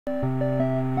What's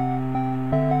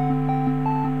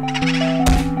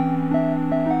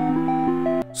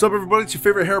up, everybody? It's your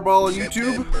favorite hairball on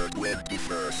YouTube.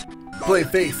 Play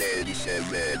Faith.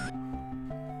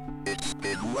 It's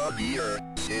been 1 year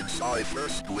since I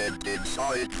first went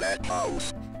inside that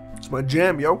house. It's my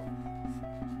jam, yo.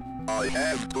 I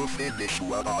have to finish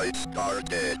what I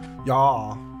started.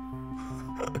 Yeah.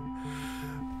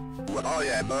 What I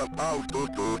am about to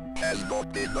do has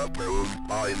not been approved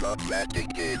by the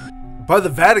Vatican. By the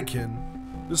Vatican?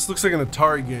 This looks like an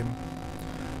Atari game.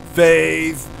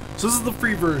 Faith. So this is the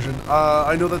free version.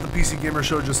 I know that the PC Gamer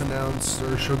Show just announced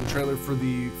or showed the trailer for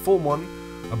the full one.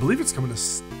 I believe it's coming to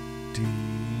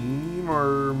Steam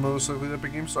or most likely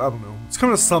Epic Games Store. I don't know. It's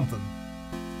coming to something.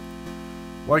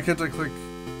 Why can't I click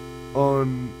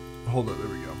on... Hold on, there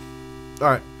we go.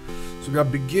 Alright. So we got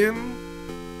begin.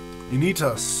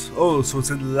 Unitas. Oh, so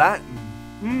it's in Latin.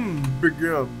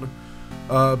 Begin.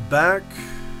 Back.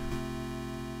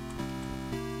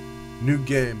 New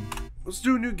game. Let's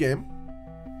do a new game.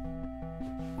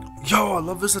 Yo, I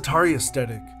love this Atari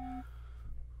aesthetic.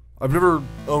 I've never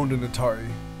owned an Atari.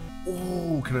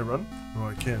 Oh, can I run? No,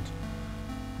 I can't.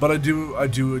 But I do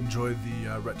enjoy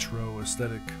the retro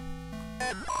aesthetic.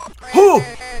 Oh!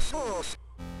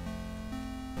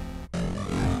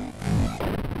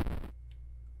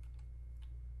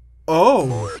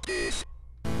 Oh!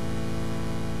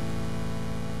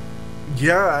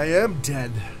 Yeah, I am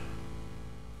dead.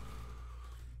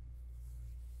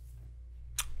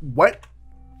 What?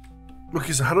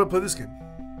 Okay, so how do I play this game?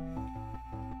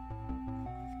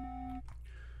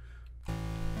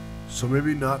 So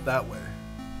maybe not that way.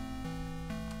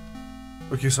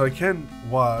 Okay, so I can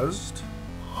WASD.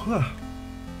 Huh.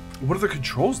 What are the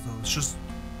controls though? It's just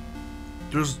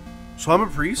there's. So I'm a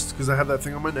priest because I have that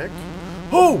thing on my neck.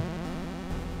 Oh.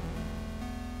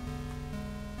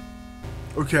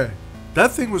 Okay,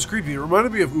 that thing was creepy. It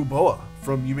reminded me of Uboa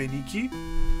from Yume Nikki.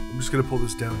 I'm just gonna pull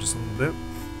this down just a little bit.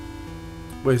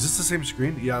 Wait, is this the same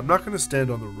screen? Yeah, I'm not gonna stand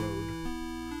on the road.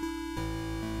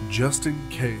 Just in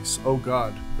case. Oh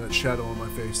god, that shadow on my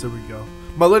face. There we go.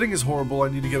 My lighting is horrible. I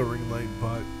need to get a ring light,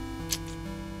 but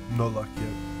no luck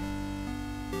yet.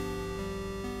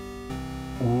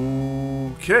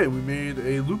 Okay, we made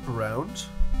a loop around.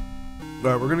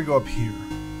 Alright, we're gonna go up here.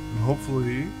 And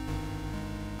hopefully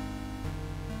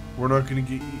we're not gonna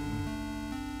get eaten.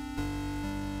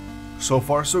 So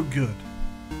far, so good.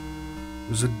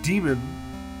 There's a demon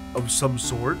of some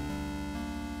sort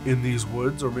in these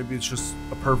woods, or maybe it's just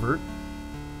a pervert.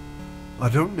 I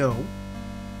don't know.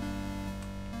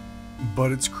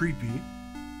 But it's creepy.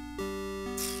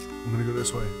 I'm gonna go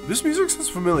this way. This music sounds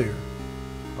familiar.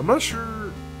 I'm not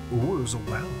sure. Ooh, there's a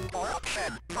well.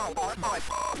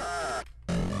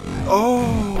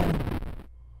 Oh!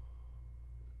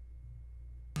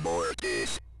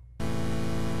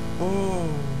 Oh.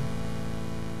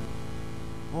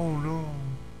 Oh no.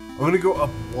 I'm gonna go up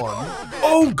one.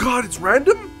 Oh god, it's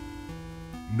random?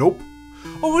 Nope.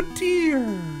 Oh, a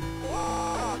deer.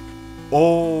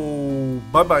 Oh,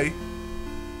 bye-bye.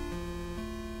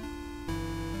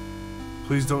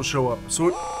 Please don't show up.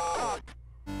 So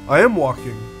I am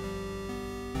walking.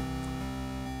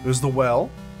 There's the well.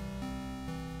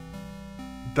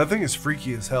 That thing is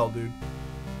freaky as hell, dude.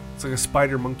 It's like a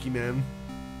spider monkey man.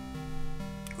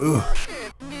 Ugh.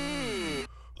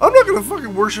 I'm not gonna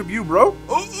fucking worship you, bro.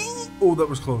 Oh, that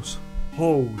was close.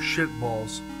 Oh, shit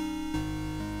balls.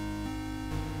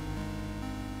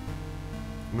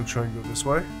 I'm gonna try and go this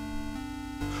way.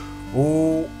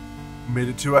 Oh, made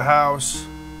it to a house.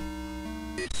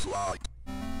 It's locked.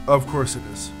 Of course it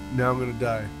is. Now I'm gonna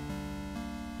die.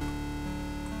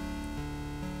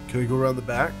 Can I go around the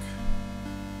back?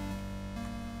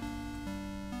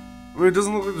 I mean, it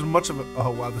doesn't look like there's much of a...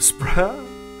 Oh, wow, the sprout.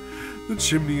 The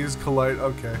chimney is collide.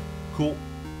 Okay, cool.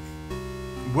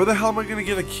 Where the hell am I gonna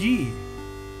get a key?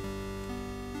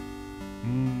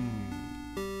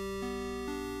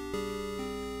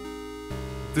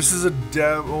 This is a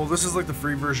demo. Well, this is like the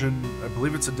free version. I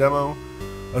believe it's a demo,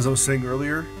 as I was saying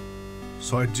earlier.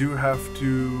 So I do have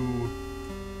to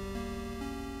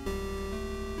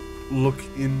look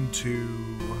into...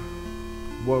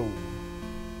 Whoa.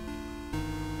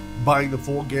 Buying the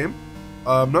full game.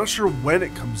 I'm not sure when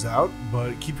it comes out,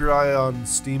 but keep your eye on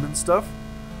Steam and stuff.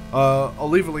 I'll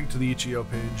leave a link to the itch.io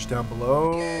page down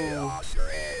below.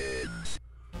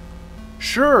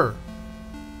 Sure.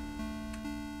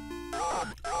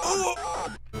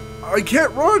 Oh, I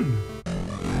can't run.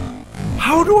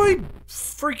 How do I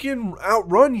freaking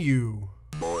outrun you?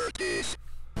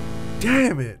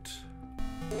 Damn it.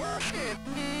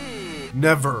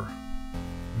 Never.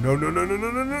 No, no, no, no,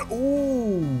 no, no, no.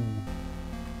 Ooh.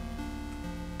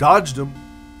 Dodged him.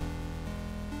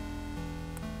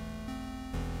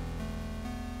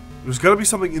 There's gotta be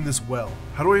something in this well.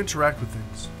 How do I interact with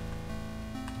things?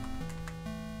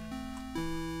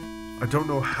 I don't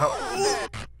know how.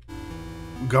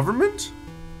 Government?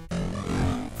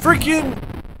 Freaking!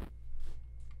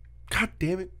 God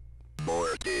damn it.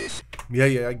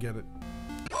 Yeah, I get it.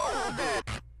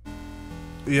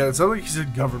 Yeah, it sounded like he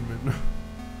said government.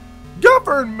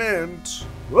 Government!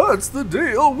 What's the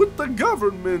deal with the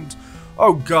government?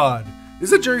 Oh god.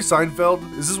 Is it Jerry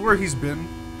Seinfeld? Is this where he's been?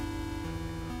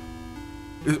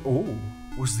 Oh,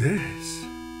 what's this?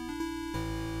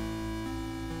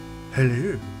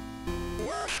 Hello?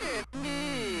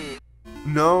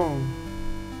 No.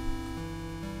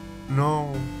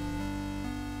 No.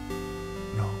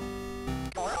 No.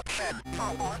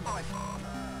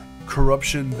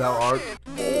 Corruption, thou art.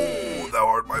 Oh, thou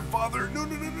art my father. No,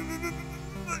 no, no, no, no, no, no,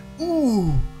 no.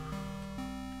 Ooh.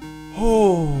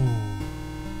 Oh.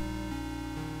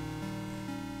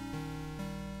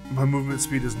 My movement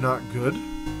speed is not good.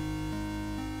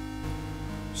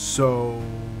 So.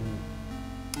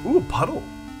 Ooh, a puddle.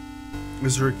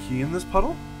 Is there a key in this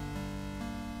puddle?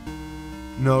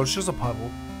 No, it's just a puddle.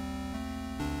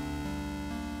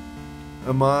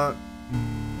 I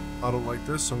don't like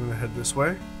this, so I'm gonna head this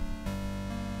way.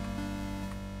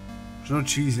 There's no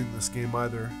cheese in this game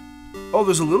either. Oh,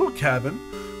 there's a little cabin.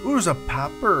 Ooh, there's a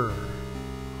popper.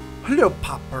 Hello,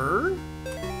 popper.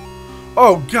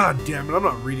 Oh, god damn it, I'm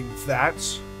not reading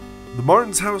that. The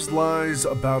Martin's house lies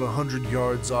about 100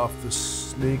 yards off the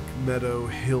Snake Meadow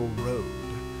Hill Road.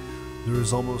 There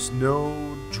is almost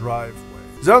no driveway.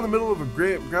 It's out in the middle of a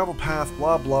great gravel path,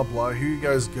 blah, blah, blah. Here you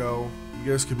guys go.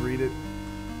 You guys can read it.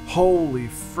 Holy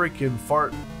freaking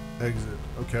fart. Exit.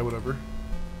 Okay, whatever.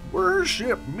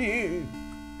 Worship me.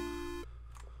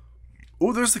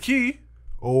 Oh, there's the key.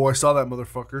 Oh, I saw that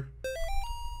motherfucker.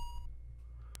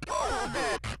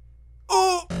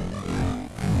 Oh!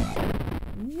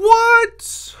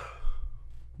 What?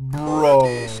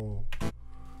 Bro.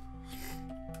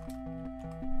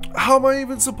 How am I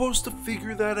even supposed to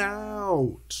figure that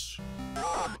out?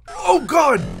 Oh,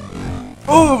 God!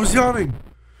 Oh, I was yawning.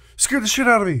 Scared the shit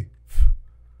out of me.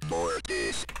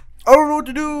 I don't know what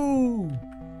to do.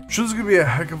 I'm sure there's gonna be a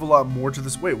heck of a lot more to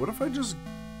this. Wait, what if I just...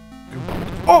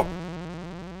 Oh!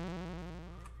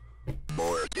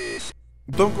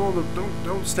 Don't go on the...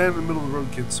 Don't stand in the middle of the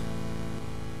road, kids.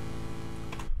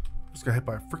 Just got hit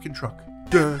by a freaking truck.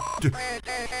 Duh, duh.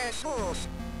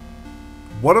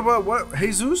 What about what?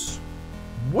 Jesus?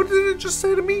 What did it just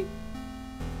say to me?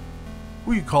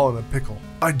 Who are you calling a pickle?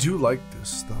 I do like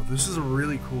this though. This is a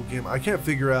really cool game. I can't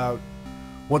figure out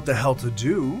what the hell to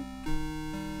do,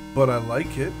 but I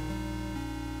like it.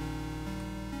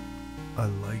 I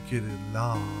like it a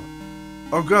lot.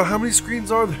 Oh god, how many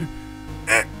screens are there?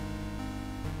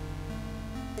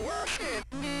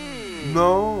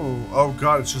 No. Oh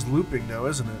god, it's just looping now,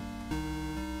 isn't it?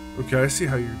 Okay, I see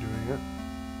how you're doing it.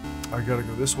 I gotta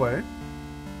go this way.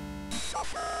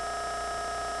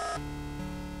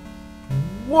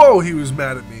 Whoa, he was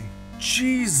mad at me.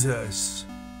 Jesus.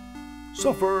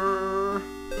 Suffer.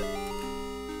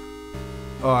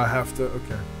 Oh, I have to,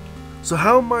 okay. So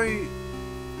how am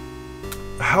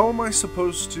I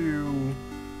supposed to...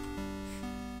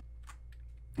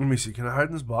 Let me see, can I hide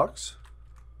in this box?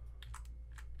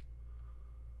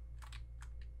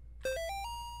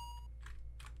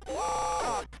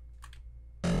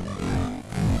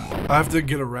 I have to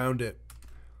get around it.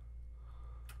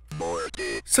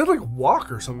 It said like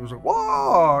walk or something. It was like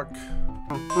walk.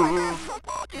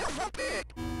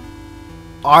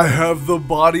 I have the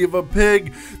body of a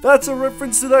pig. That's a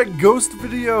reference to that ghost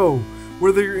video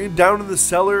where they're down in the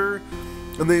cellar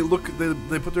and they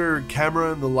put their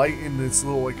camera and the light in this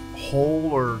little like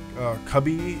hole or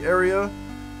cubby area,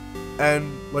 and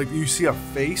like you see a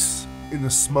face in the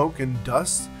smoke and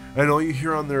dust. And all you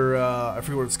hear on their, I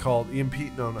forget what it's called,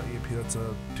 EMP? No, not EMP, that's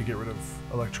to get rid of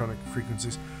electronic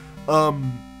frequencies.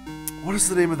 What is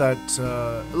the name of that,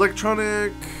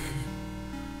 electronic,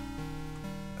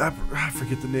 I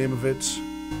forget the name of it.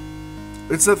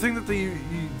 It's that thing that they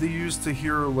use to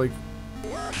hear, like,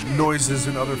 noises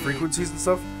and other frequencies and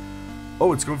stuff.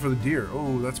 Oh, it's going for the deer.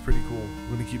 Oh, that's pretty cool.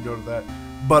 I'm gonna keep note of that.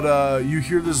 But, you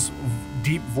hear this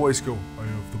deep voice go, I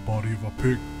have the body of a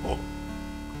pig. Oh.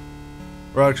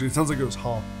 Or actually, it sounds like it was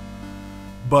honk.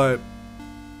 But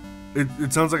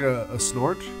it sounds like a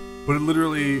snort. But it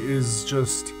literally is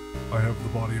just, I have the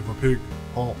body of a pig.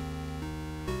 Honk.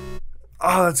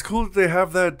 Ah, that's cool that they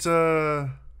have that,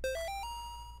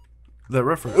 that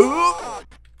reference. Oh,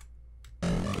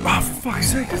 for fuck's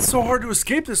sake, it's so hard to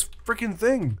escape this freaking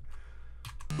thing.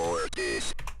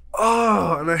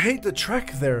 Oh, and I hate the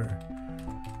trek there.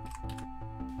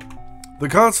 The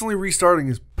constantly restarting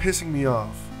is pissing me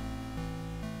off.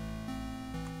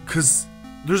 Cause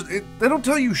they don't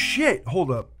tell you shit.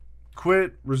 Hold up.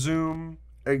 Quit, resume,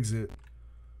 exit,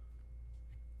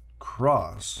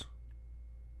 cross.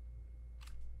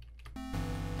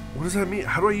 What does that mean?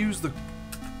 How do I use the...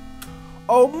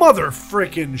 Oh, mother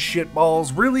frickin'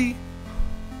 shitballs. Really?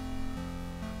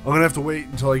 I'm gonna have to wait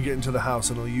until I get into the house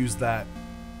and I'll use that.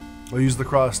 I'll use the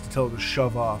cross to tell it to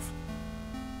shove off.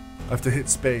 I have to hit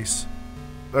space.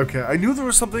 Okay, I knew there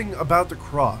was something about the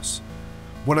cross.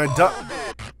 When I died...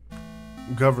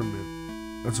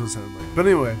 Government. That's what it sounded like. But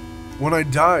anyway, when I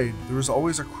died, there was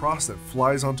always a cross that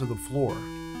flies onto the floor.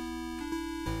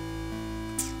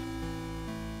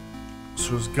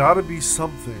 So there's gotta be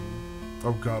something.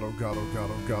 Oh god, oh god, oh god,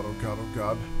 oh god, oh god, oh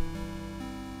god.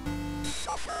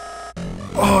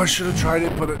 Oh, I should have tried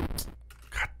it, but it...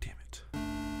 God damn it.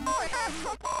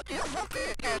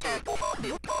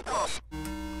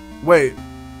 Wait.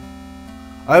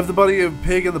 I have the body of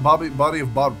Pig and the body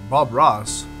of Bob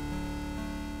Ross.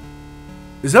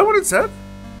 Is that what it said?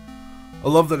 I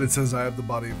love that it says I have the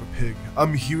body of a pig.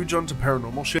 I'm huge onto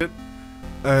paranormal shit.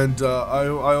 And I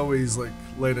always, like,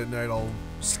 late at night, I'll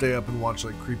stay up and watch,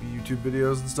 like, creepy YouTube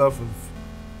videos and stuff of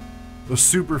the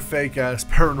super fake-ass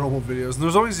paranormal videos. And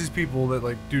there's always these people that,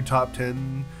 like, do top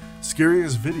 10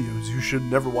 scariest videos you should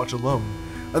never watch alone.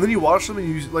 And then you watch them and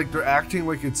you, like, they're acting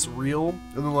like it's real.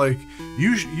 And they're like,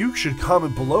 you should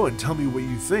comment below and tell me what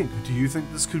you think. Do you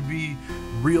think this could be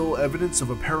real evidence of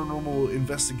a paranormal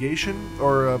investigation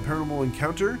or a paranormal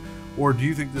encounter? Or do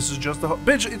you think this is just a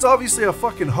bitch, it's obviously a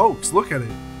fucking hoax. Look at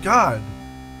it. God.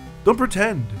 Don't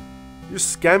pretend. You're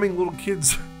scamming little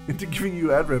kids into giving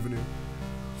you ad revenue.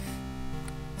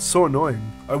 It's so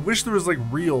annoying. I wish there was like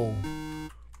real,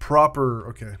 proper...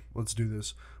 Okay, let's do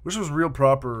this. Wish there was real,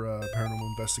 proper paranormal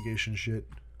investigation shit.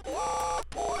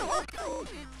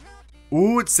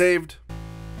 Ooh, it saved.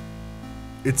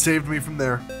 It saved me from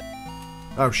there.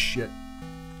 Oh, shit.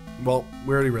 Well,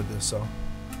 we already read this, so...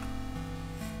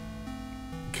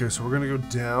 Okay, so we're gonna go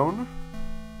down.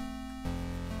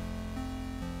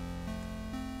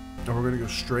 And we're gonna go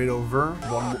straight over.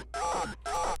 One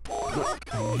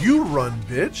more. You run,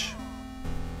 bitch!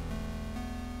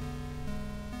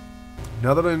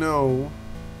 Now that I know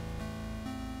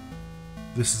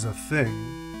this is a thing.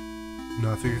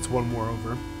 No, I think it's one more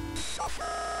over.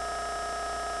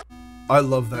 I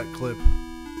love that clip.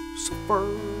 Suffer.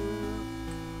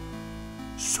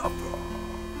 Suffer.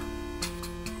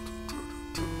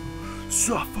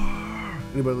 Suffer.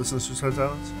 Anybody listen to Suicide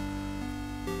Silence?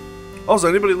 Also,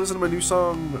 anybody listen to my new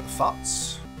song,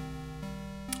 Thoughts?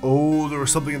 Oh, there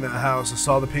was something in that house. I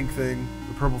saw the pink thing,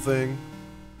 the purple thing.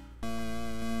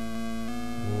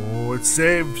 Oh, it's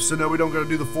saved, so now we don't gotta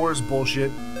do the forest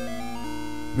bullshit.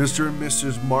 Mr. and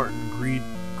Mrs. Martin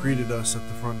greeted us at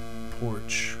the front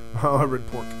porch. Oh, I read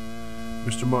pork.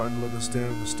 Mr. Martin led us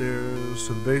down the stairs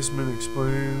to the basement,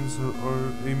 explains that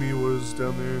Amy was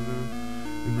down there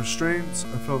in restraints.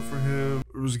 I felt for him.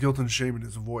 There was guilt and shame in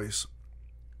his voice.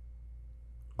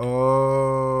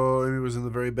 Oh, Amy was in the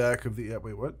very back of the...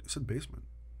 Wait, what? He said basement.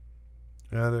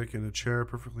 Attic, in a chair,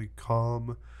 perfectly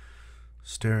calm,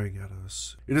 staring at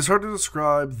us. It is hard to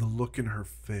describe the look in her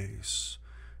face.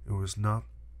 It was not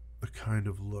the kind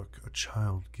of look a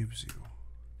child gives you.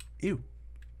 Ew.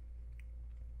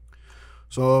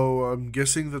 So, I'm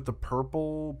guessing that the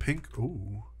purple, pink...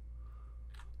 Ooh.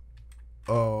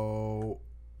 Oh.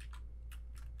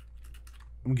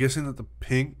 I'm guessing that the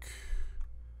pink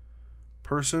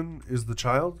person is the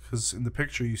child, because in the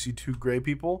picture you see two gray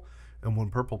people and one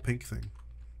purple pink thing.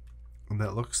 And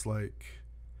that looks like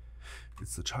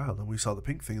it's the child. And we saw the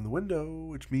pink thing in the window,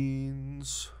 which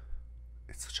means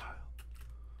it's the child.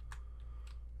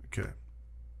 Okay.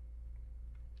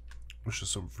 Let's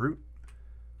just some fruit.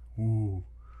 Ooh.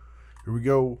 Here we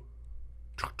go.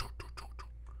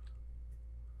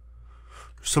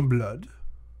 Some blood.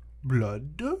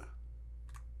 Blood.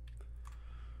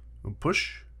 And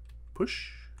push.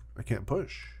 Push. I can't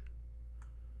push.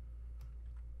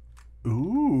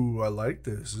 Ooh, I like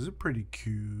this. This is pretty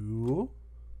cool.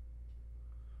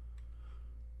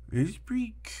 It's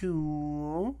pretty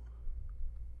cool.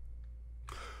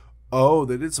 Oh,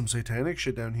 they did some satanic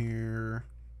shit down here.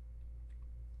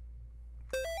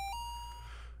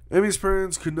 Amy's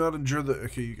parents could not endure the...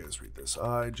 Okay, you guys read this.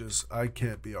 I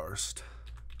can't be arsed.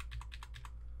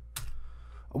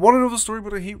 I want to know the story,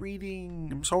 but I hate reading.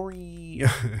 I'm sorry.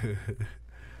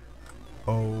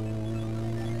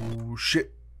 Oh,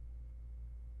 shit.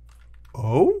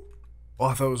 Oh? Oh,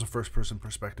 I thought it was a first-person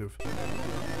perspective.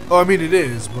 Oh, I mean, it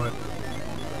is, but...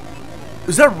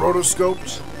 Is that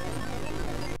rotoscoped?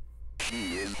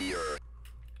 She is here.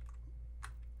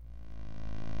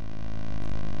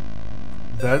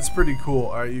 That's pretty cool.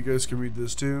 Alright, you guys can read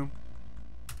this too.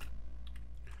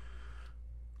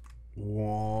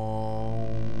 Whoa.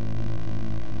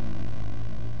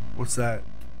 What's that?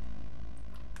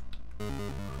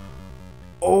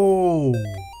 Oh!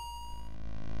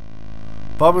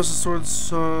 Bob must have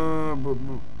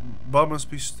stored Bob must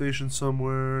be stationed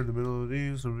somewhere in the middle of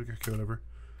these. Okay, whatever.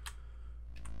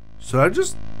 So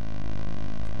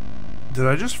did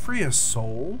I just free a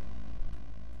soul?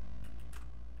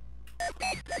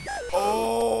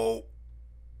 Oh!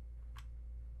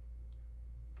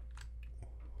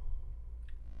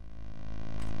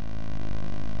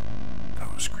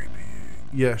 That was creepy.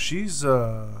 Yeah, she's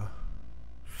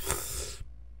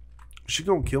she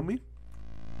gonna kill me?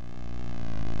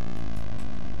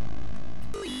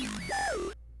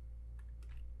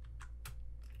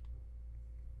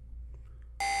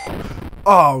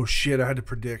 Oh shit, I had to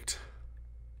predict.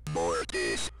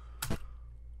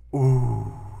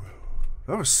 Ooh.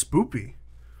 That was spoopy.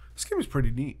 This game is pretty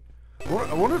neat.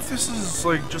 I wonder if this is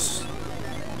like just...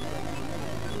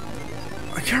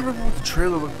 I can't remember what the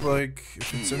trailer looked like.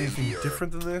 If it's anything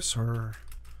different than this, or...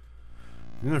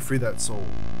 I'm gonna free that soul.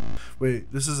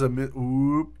 Wait, this is a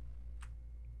Oop.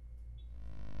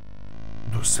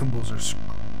 Those symbols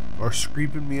are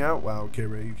creeping me out. Wow, okay,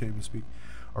 Ray, you can't even speak.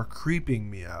 Are creeping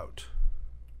me out.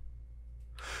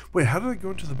 Wait, how did I go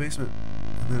into the basement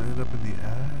and then end up in the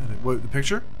attic? Wait, the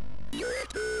picture? You're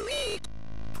too weak.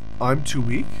 I'm too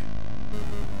weak?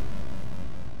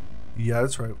 Yeah,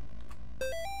 that's right.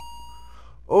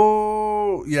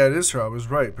 Oh, yeah, it is her. I was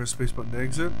right. Press space button to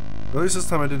exit. At least this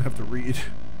time I didn't have to read.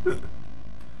 What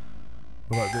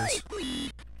about this?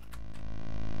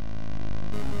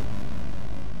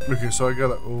 Okay, so I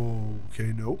gotta...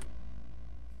 Okay, nope.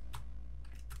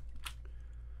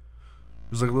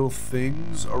 There's like little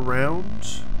things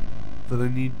around that I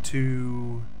need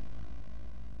to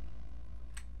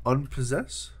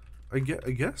unpossess. I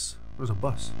guess. There's a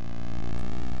bus.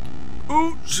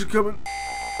 Oh, she's coming.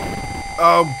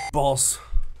 Oh, balls.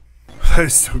 That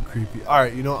is so creepy. All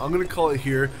right, you know, I'm gonna call it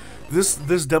here. This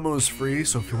demo is free,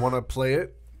 so if you want to play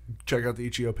it, check out the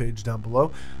itch.io page down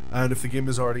below. And if the game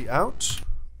is already out,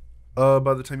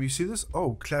 by the time you see this,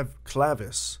 oh,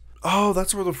 clavis. Oh,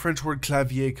 that's where the French word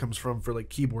clavier comes from for like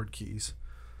keyboard keys.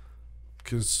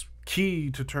 Because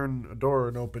key to turn a door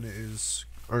and open it is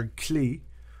un clé,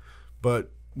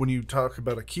 but when you talk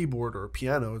about a keyboard or a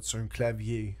piano, it's un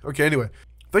clavier. Okay, anyway,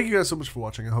 thank you guys so much for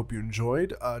watching. I hope you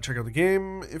enjoyed. Check out the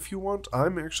game if you want.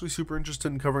 I'm actually super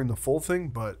interested in covering the full thing,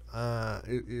 but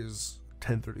it is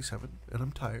 10:37 and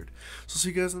I'm tired. So see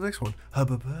you guys in the next one.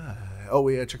 Bye-bye. Oh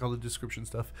yeah, check all the description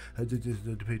stuff. The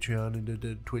Patreon and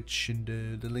the Twitch and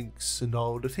the links and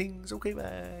all the things. Okay,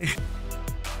 bye.